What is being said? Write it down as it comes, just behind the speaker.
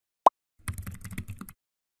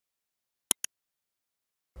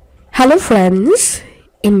Hello friends,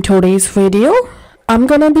 in today's video I'm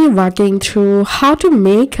gonna be walking through how to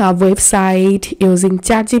make a website using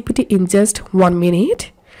ChatGPT in just 1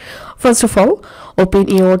 minute. First of all, open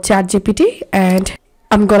your ChatGPT and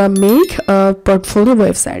I'm gonna make a portfolio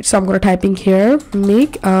website. So I'm gonna type in here,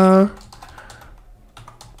 make a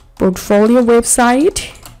portfolio website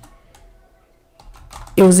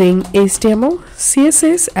using HTML,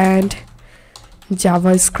 CSS and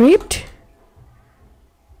JavaScript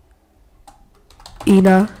in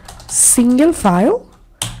a single file.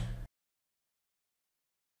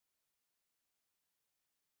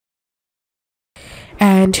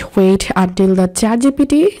 And wait until the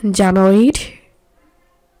ChatGPT generate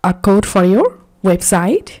a code for your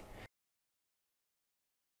website.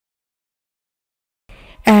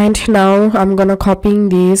 And now I'm gonna copying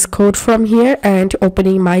this code from here and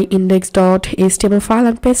opening my index.html file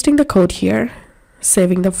and pasting the code here,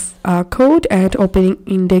 saving the code and opening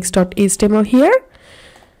index.html here.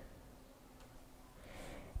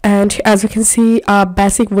 And as you can see, a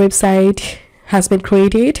basic website has been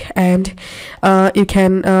created, and you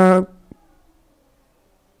can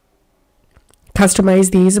customize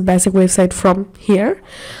these basic website from here.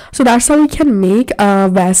 So that's how you can make a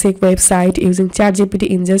basic website using ChatGPT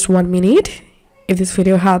in just 1 minute. If this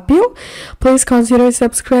video helped you, please consider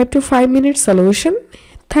subscribe to 5 Minute Solution.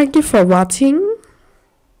 Thank you for watching.